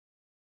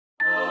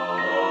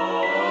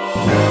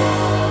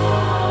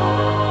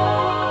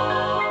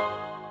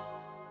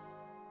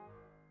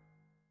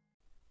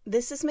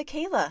This is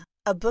Michaela,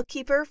 a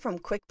bookkeeper from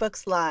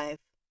QuickBooks Live.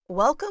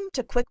 Welcome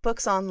to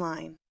QuickBooks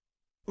Online.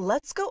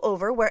 Let's go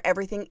over where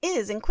everything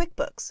is in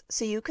QuickBooks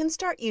so you can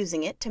start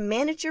using it to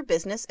manage your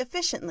business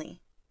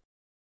efficiently.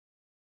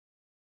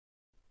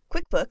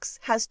 QuickBooks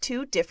has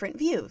two different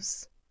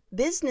views.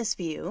 Business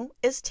View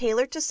is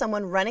tailored to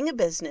someone running a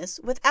business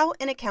without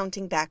an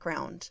accounting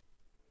background.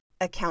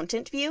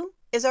 Accountant View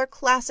is our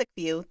classic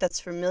view that's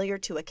familiar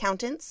to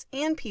accountants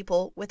and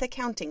people with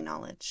accounting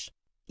knowledge.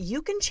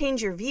 You can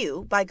change your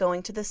view by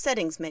going to the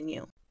Settings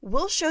menu.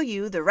 We'll show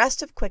you the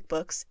rest of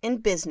QuickBooks in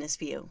Business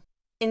View.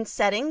 In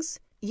Settings,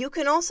 you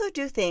can also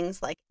do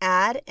things like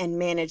add and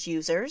manage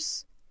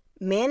users,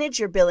 manage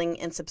your billing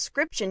and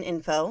subscription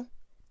info,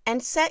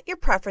 and set your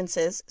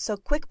preferences so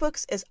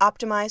QuickBooks is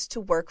optimized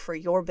to work for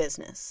your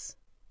business.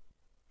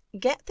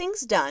 Get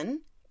Things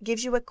Done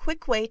gives you a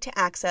quick way to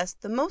access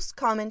the most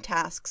common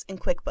tasks in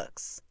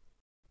QuickBooks.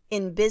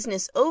 In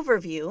Business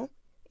Overview,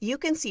 you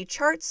can see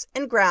charts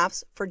and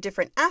graphs for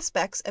different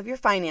aspects of your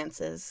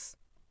finances.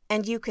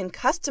 And you can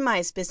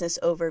customize Business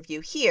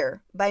Overview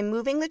here by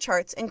moving the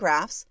charts and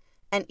graphs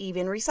and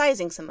even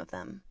resizing some of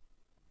them.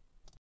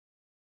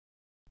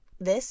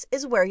 This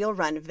is where you'll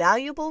run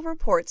valuable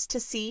reports to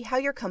see how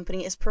your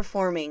company is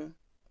performing.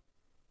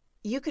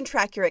 You can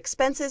track your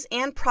expenses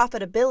and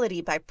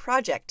profitability by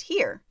project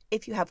here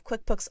if you have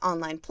QuickBooks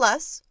Online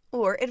Plus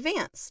or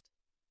Advanced.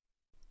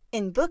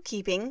 In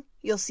Bookkeeping,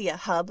 you'll see a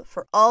hub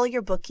for all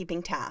your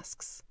bookkeeping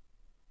tasks.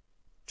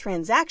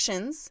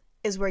 Transactions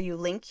is where you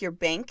link your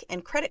bank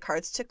and credit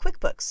cards to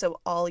QuickBooks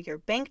so all your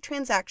bank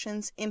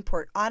transactions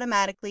import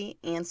automatically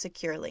and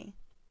securely.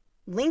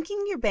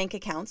 Linking your bank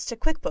accounts to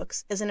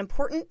QuickBooks is an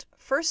important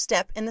first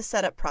step in the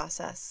setup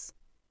process.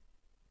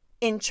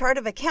 In Chart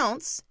of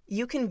Accounts,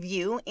 you can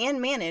view and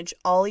manage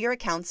all your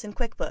accounts in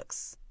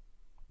QuickBooks.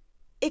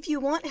 If you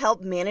want help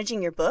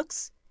managing your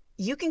books,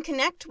 you can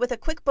connect with a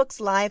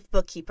QuickBooks Live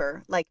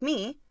bookkeeper like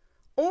me,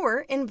 or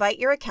invite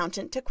your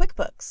accountant to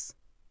QuickBooks.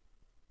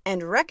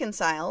 And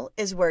Reconcile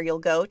is where you'll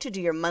go to do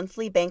your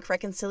monthly bank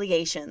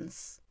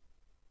reconciliations.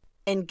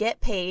 In Get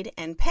Paid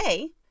and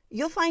Pay,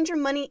 you'll find your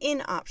money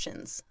in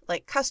options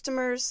like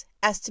customers,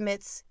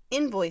 estimates,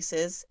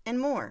 invoices, and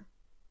more.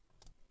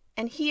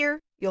 And here,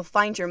 you'll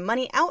find your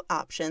money out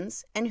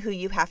options and who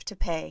you have to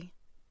pay.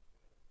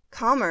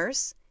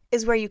 Commerce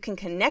is where you can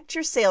connect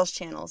your sales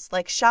channels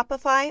like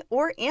Shopify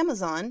or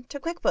Amazon to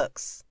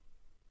QuickBooks.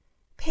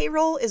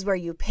 Payroll is where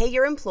you pay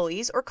your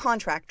employees or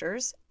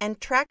contractors and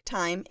track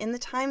time in the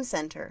Time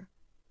Center.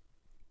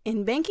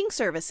 In Banking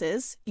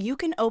Services, you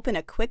can open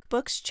a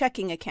QuickBooks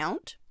checking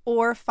account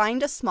or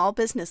find a small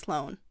business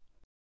loan.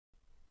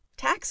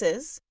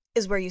 Taxes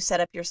is where you set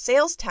up your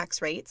sales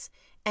tax rates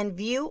and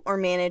view or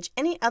manage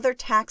any other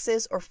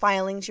taxes or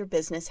filings your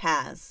business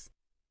has.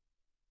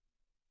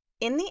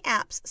 In the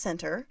Apps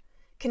Center,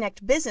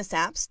 connect business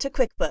apps to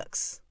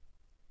QuickBooks.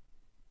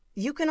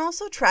 You can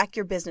also track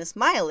your business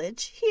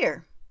mileage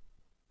here.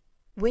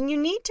 When you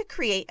need to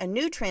create a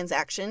new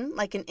transaction,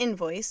 like an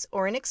invoice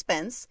or an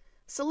expense,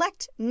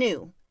 select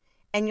New,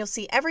 and you'll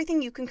see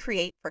everything you can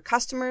create for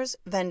customers,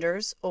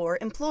 vendors, or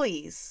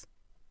employees.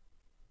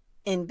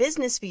 In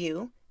Business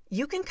View,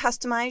 you can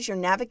customize your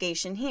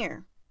navigation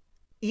here.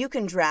 You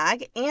can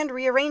drag and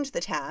rearrange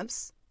the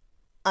tabs,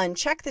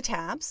 uncheck the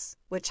tabs,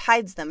 which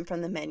hides them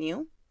from the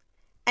menu,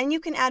 and you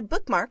can add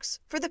bookmarks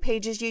for the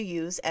pages you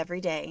use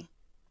every day.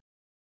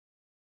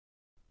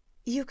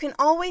 You can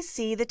always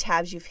see the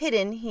tabs you've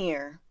hidden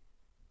here.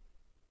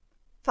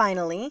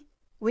 Finally,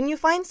 when you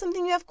find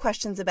something you have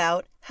questions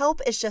about,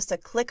 help is just a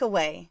click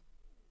away.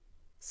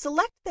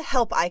 Select the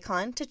Help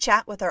icon to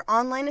chat with our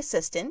online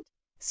assistant,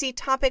 see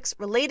topics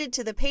related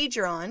to the page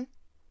you're on,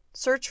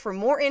 search for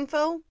more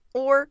info,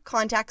 or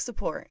contact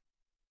support.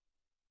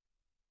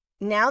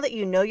 Now that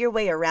you know your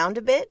way around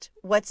a bit,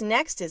 what's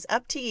next is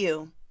up to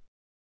you.